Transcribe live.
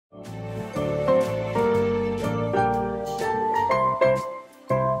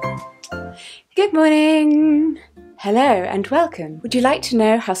Good morning! Hello and welcome. Would you like to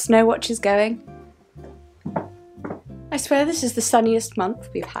know how Snowwatch is going? I swear this is the sunniest month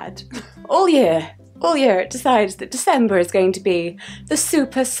we've had. All year it decides that December is going to be the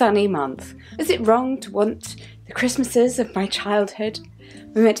super sunny month. Is it wrong to want the Christmases of my childhood?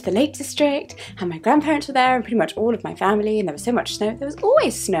 We went to the Lake District and my grandparents were there and pretty much all of my family, and there was so much snow. There was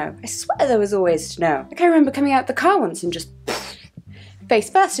always snow. I swear there was always snow. Like I remember coming out the car once and just face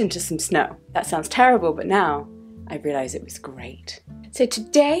first into some snow. That sounds terrible, but now I realise it was great. So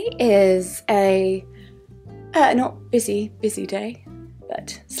today is a not busy day,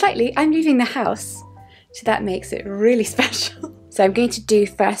 but slightly. I'm leaving the house, so that makes it really special. So I'm going to do,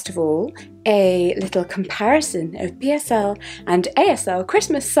 first of all, a little comparison of BSL and ASL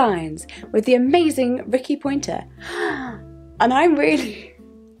Christmas signs with the amazing Rikki Poynter. And I'm really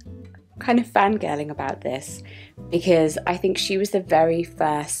kind of fangirling about this because I think she was the very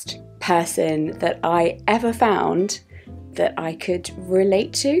first person that I ever found that I could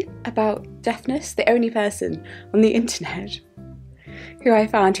relate to about deafness. The only person on the internet who I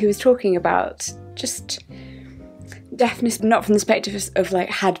found who was talking about just deafness, not from the perspective of like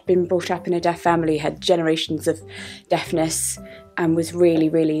had been brought up in a deaf family, had generations of deafness, and was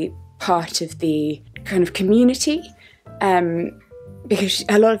really part of the kind of community. Because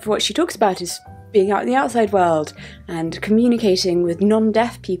a lot of what she talks about is being out in the outside world and communicating with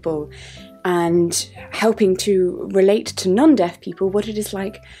non-deaf people and helping to relate to non-deaf people what it is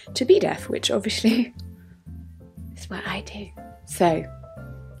like to be deaf, which obviously is what I do. So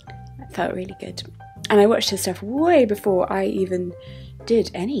that felt really good. And I watched her stuff way before I even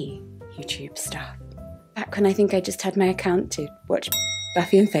did any YouTube stuff. Back when I think I just had my account to watch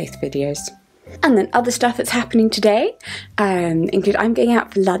Buffy and Faith videos. And then other stuff that's happening today include I'm going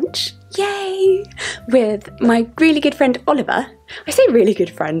out for lunch, yay, with my really good friend Oliver. I say really good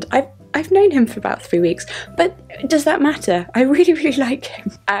friend, I've known him for about 3 weeks, but does that matter? I really like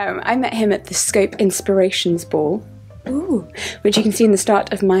him. I met him at the Scope Inspirations Ball. Ooh, which you can see in the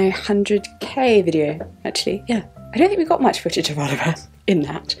start of my 100k video, actually, yeah. I don't think we got much footage of Oliver in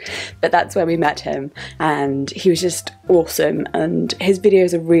that, but that's where we met him, and he was just awesome, and his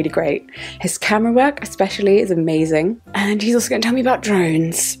videos are really great. His camera work especially is amazing, and he's also going to tell me about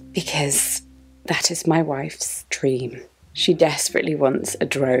drones, because that is my wife's dream. She desperately wants a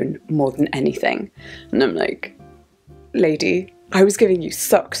drone more than anything, and I'm like, lady, I was giving you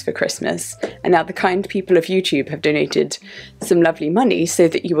socks for Christmas, and now the kind people of YouTube have donated some lovely money so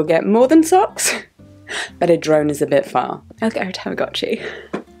that you will get more than socks. But a drone is a bit far. I'll get her Tamagotchi.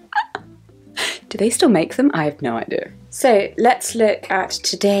 Do they still make them? I have no idea. So let's look at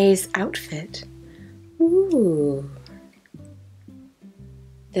today's outfit. Ooh.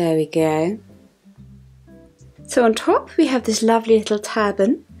 There we go. So on top we have this lovely little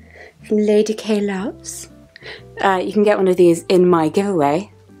turban from Lady K Loves. You can get one of these in my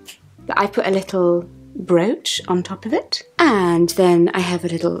giveaway. But I put a little brooch on top of it. And then I have a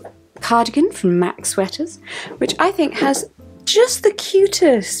little cardigan from Max Sweaters, which I think has just the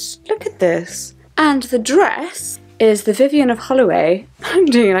cutest. Look at this. And the dress is the Vivian of Holloway. I'm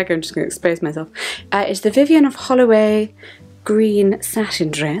doing it like I'm just going to expose myself. It's the Vivian of Holloway green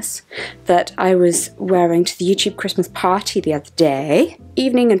satin dress that I was wearing to the YouTube Christmas party the other day.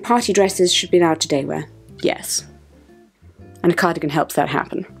 Evening and party dresses should be allowed to day wear. Yes. And a cardigan helps that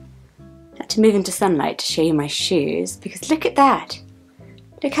happen. I had to move into sunlight to show you my shoes because look at that.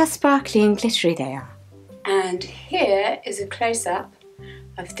 Look how sparkly and glittery they are. And here is a close-up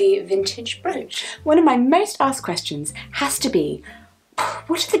of the vintage brooch. One of my most asked questions has to be,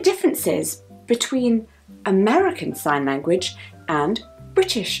 what are the differences between American Sign Language and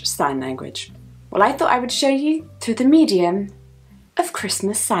British Sign Language? Well, I thought I would show you through the medium of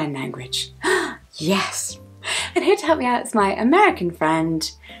Christmas Sign Language. Yes! And here to help me out is my American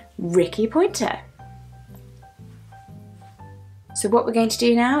friend, Rikki Poynter. So what we're going to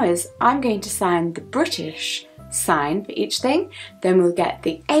do now is I'm going to sign the British sign for each thing, then we'll get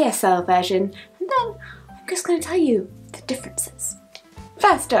the ASL version, and then I'm just going to tell you the differences.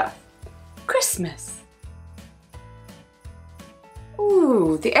 First off, Christmas.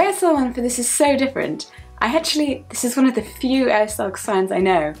 Ooh, the ASL one for this is so different. This is one of the few ASL signs I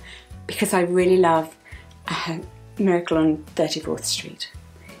know because I really love Miracle on 34th Street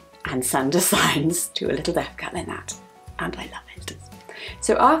and Santa signs to a little deaf cat like that, and I love it.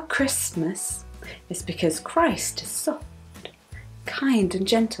 So our Christmas is because Christ is soft, kind and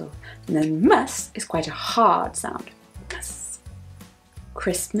gentle, and then mus is quite a hard sound. Mus.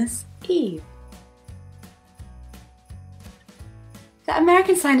 Christmas Eve. That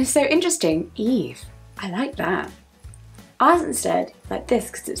American sign is so interesting. Eve. I like that. Ours instead, like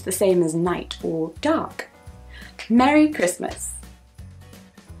this, because it's the same as night or dark. Merry Christmas.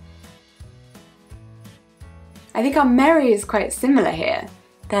 I think our merry is quite similar here.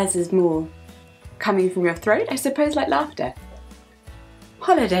 Theirs is more coming from your throat, I suppose, like laughter.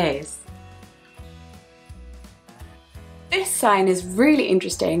 Holidays. This sign is really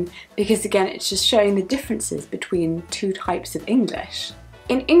interesting because again it's just showing the differences between two types of English.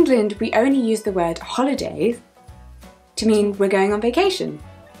 In England we only use the word holidays to mean we're going on vacation.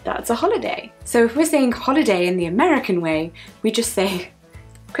 That's a holiday. So if we're saying holiday in the American way, we just say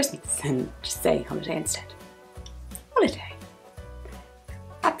Christmas and just say holiday instead. Holiday.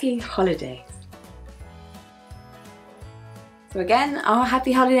 Happy holidays. So again, our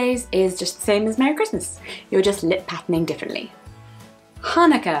happy holidays is just the same as Merry Christmas. You're just lip patterning differently.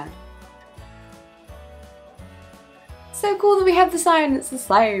 Hanukkah. So cool that we have the sign that's the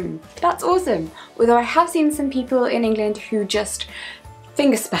same. That's awesome. Although I have seen some people in England who just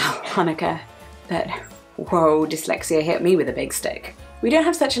fingerspell Hanukkah, but whoa, dyslexia hit me with a big stick. We don't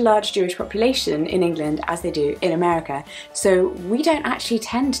have such a large Jewish population in England as they do in America, so we don't actually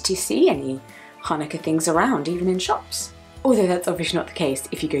tend to see any Hanukkah things around, even in shops. Although that's obviously not the case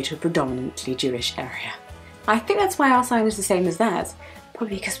if you go to a predominantly Jewish area. I think that's why our sign is the same as theirs,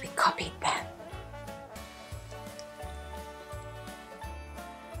 probably because we copied them.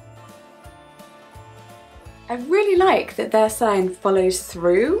 I really like that their sign follows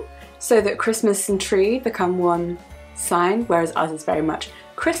through so that Christmas and tree become one sign, whereas ours is very much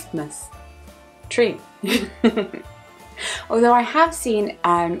Christmas tree. Although I have seen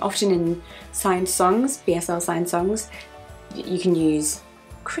often in signed songs, BSL signed songs, you can use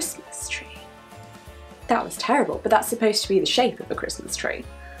Christmas tree. That was terrible, but that's supposed to be the shape of a Christmas tree.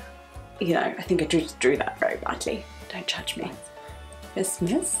 You know, I think I drew that very badly. Don't judge me.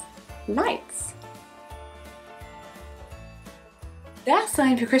 Christmas lights. Their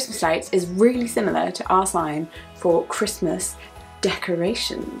sign for Christmas lights is really similar to our sign for Christmas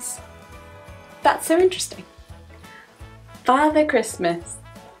decorations. That's so interesting. Father Christmas.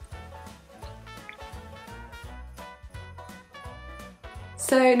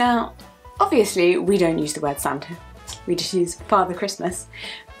 So now, obviously we don't use the word Santa, we just use Father Christmas,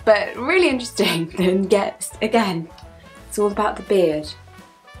 but really interesting then again, it's all about the beard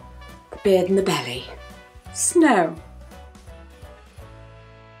and the belly. Snow.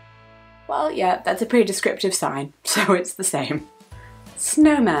 Well, yeah, that's a pretty descriptive sign, so it's the same.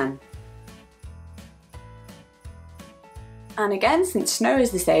 Snowman. And again, since snow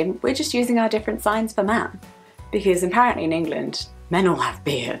is the same, we're just using our different signs for man, because apparently in England, men all have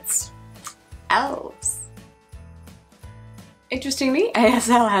beards. Elves. Interestingly,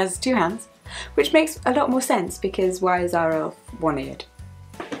 ASL has two hands, which makes a lot more sense because why is our elf one-eared?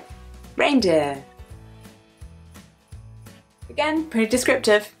 Reindeer. Again, pretty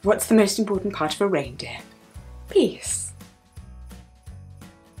descriptive. What's the most important part of a reindeer? Peace.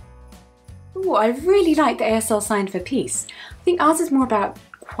 Ooh, I really like the ASL sign for peace. I think ours is more about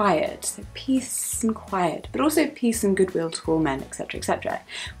quiet, so peace and quiet, but also peace and goodwill to all men, etc, etc.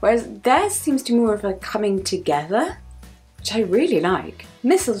 Whereas theirs seems to be more of a coming together, which I really like.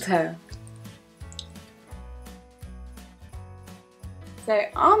 Mistletoe. So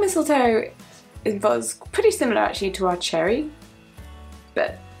our mistletoe was pretty similar actually to our cherry,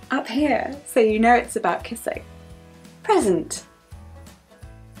 but up here, so you know it's about kissing. Present.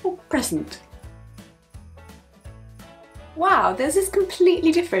 Oh, present. Wow, this is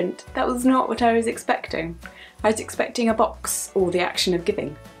completely different. That was not what I was expecting. I was expecting a box or the action of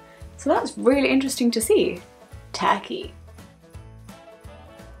giving. So that's really interesting to see. Turkey.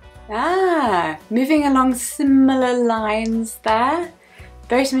 Ah, moving along similar lines there.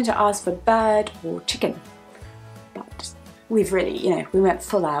 Very similar to ours for bird or chicken. But we've really, you know, we went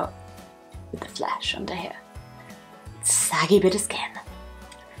full out with the flesh under here. Saggy bit of skin.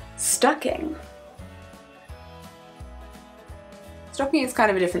 Stocking. Stocking is kind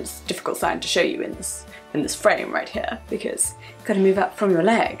of a difficult sign to show you in this frame right here because you've got to move up from your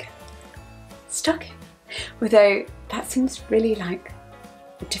leg. Stocking. Although that seems really like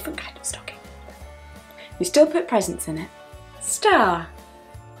a different kind of stocking. You still put presents in it. Star.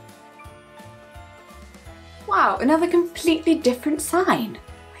 Wow, another completely different sign.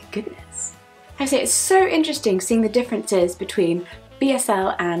 My goodness. I say it's so interesting seeing the differences between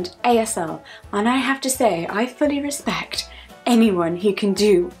BSL and ASL, and I have to say I fully respect anyone who can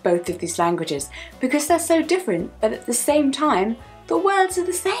do both of these languages because they're so different, but at the same time the words are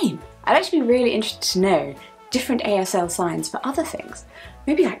the same. I'd actually be really interested to know different ASL signs for other things,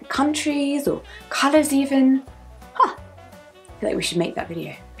 maybe like countries or colours even. Huh. I feel like we should make that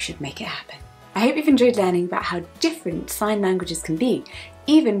video. We should make it happen. I hope you've enjoyed learning about how different sign languages can be,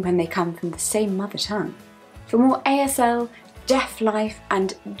 even when they come from the same mother tongue. For more ASL, deaf life,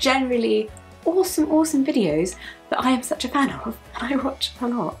 and generally awesome videos that I am such a fan of, and I watch a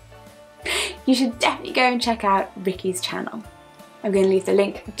lot, you should definitely go and check out Rikki's channel. I'm going to leave the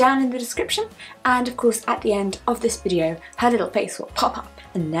link down in the description, and of course at the end of this video her little face will pop up.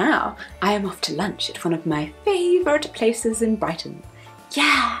 And now I am off to lunch at one of my favourite places in Brighton.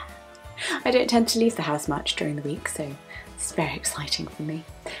 Yeah! I don't tend to leave the house much during the week, so this is very exciting for me.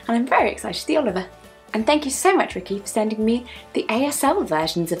 And I'm very excited to see Oliver. And thank you so much, Rikki, for sending me the ASL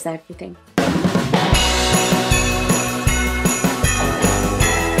versions of everything.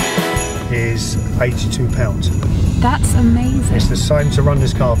 Is £82. That's amazing. It's the same to run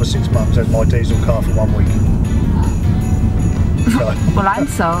this car for 6 months as my diesel car for 1 week. So. Well, I'm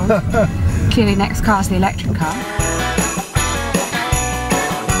sold. Clearly next car's the electric car.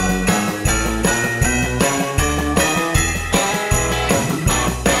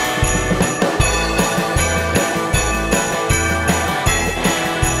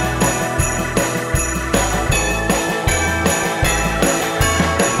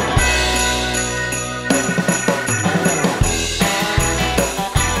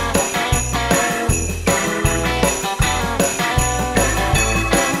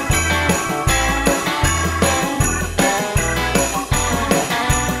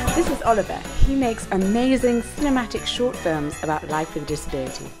 Oliver. He makes amazing cinematic short films about life with a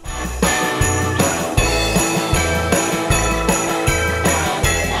disability.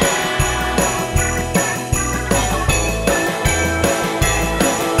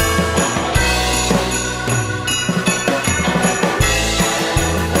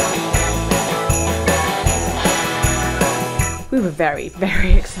 We were very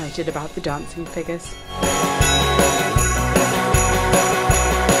excited about the dancing figures.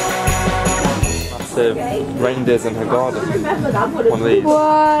 The reindeers in her garden. One of these.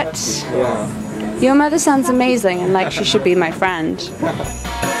 What? Yeah. Your mother sounds amazing and like she should be my friend. Do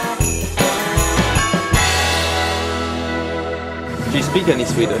you speak any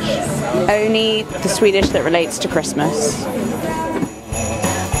Swedish? Only the Swedish that relates to Christmas.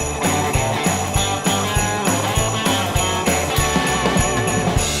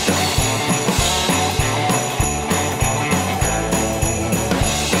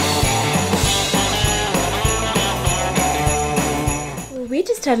 We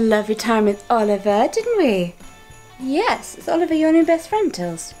just had a lovely time with Oliver, didn't we? Yes, is Oliver your new best friend,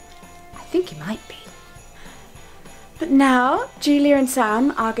 Tills? I think he might be. But now, Julia and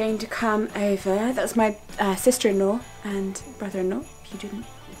Sam are going to come over. That's my sister-in-law and brother-in-law, if you didn't.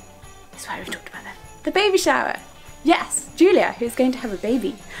 That's why we talked about that. The baby shower. Yes, Julia, who's going to have a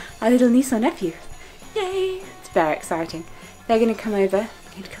baby. Our little niece or nephew. Yay! It's very exciting. They're going to come over.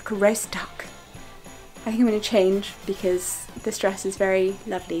 They're going to cook a roast duck. I think I'm going to change because this dress is very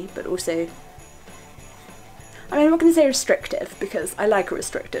lovely, but also, I mean, I'm not going to say restrictive because I like a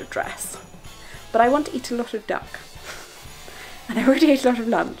restrictive dress, but I want to eat a lot of duck, and I already ate a lot of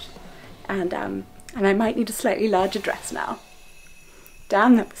lunch, and I might need a slightly larger dress now.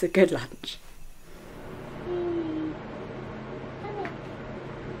 Damn, that was a good lunch.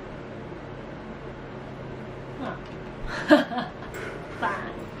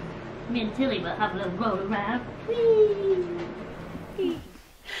 Fine. Me and Tilly will have a little roll around.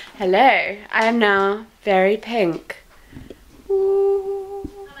 Hello, I am now very pink. Ooh.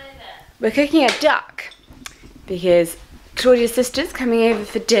 We're cooking a duck because Claudia's sister's coming over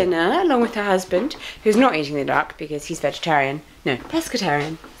for dinner along with her husband, who's not eating the duck because he's vegetarian. No,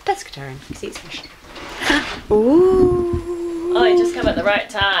 pescatarian. Pescatarian, because he eats fish. Ooh. Oh, you just come at the right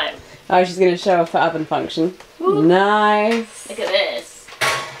time. Oh, she's going to show off her oven function. Ooh. Nice. Look at this.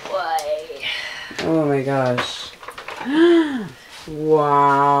 Why? Oh my gosh.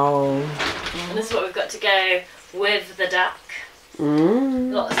 Wow. And this is what we've got to go with the duck.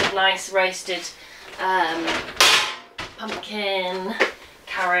 Lots of nice roasted pumpkin,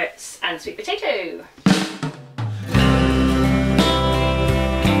 carrots and sweet potato.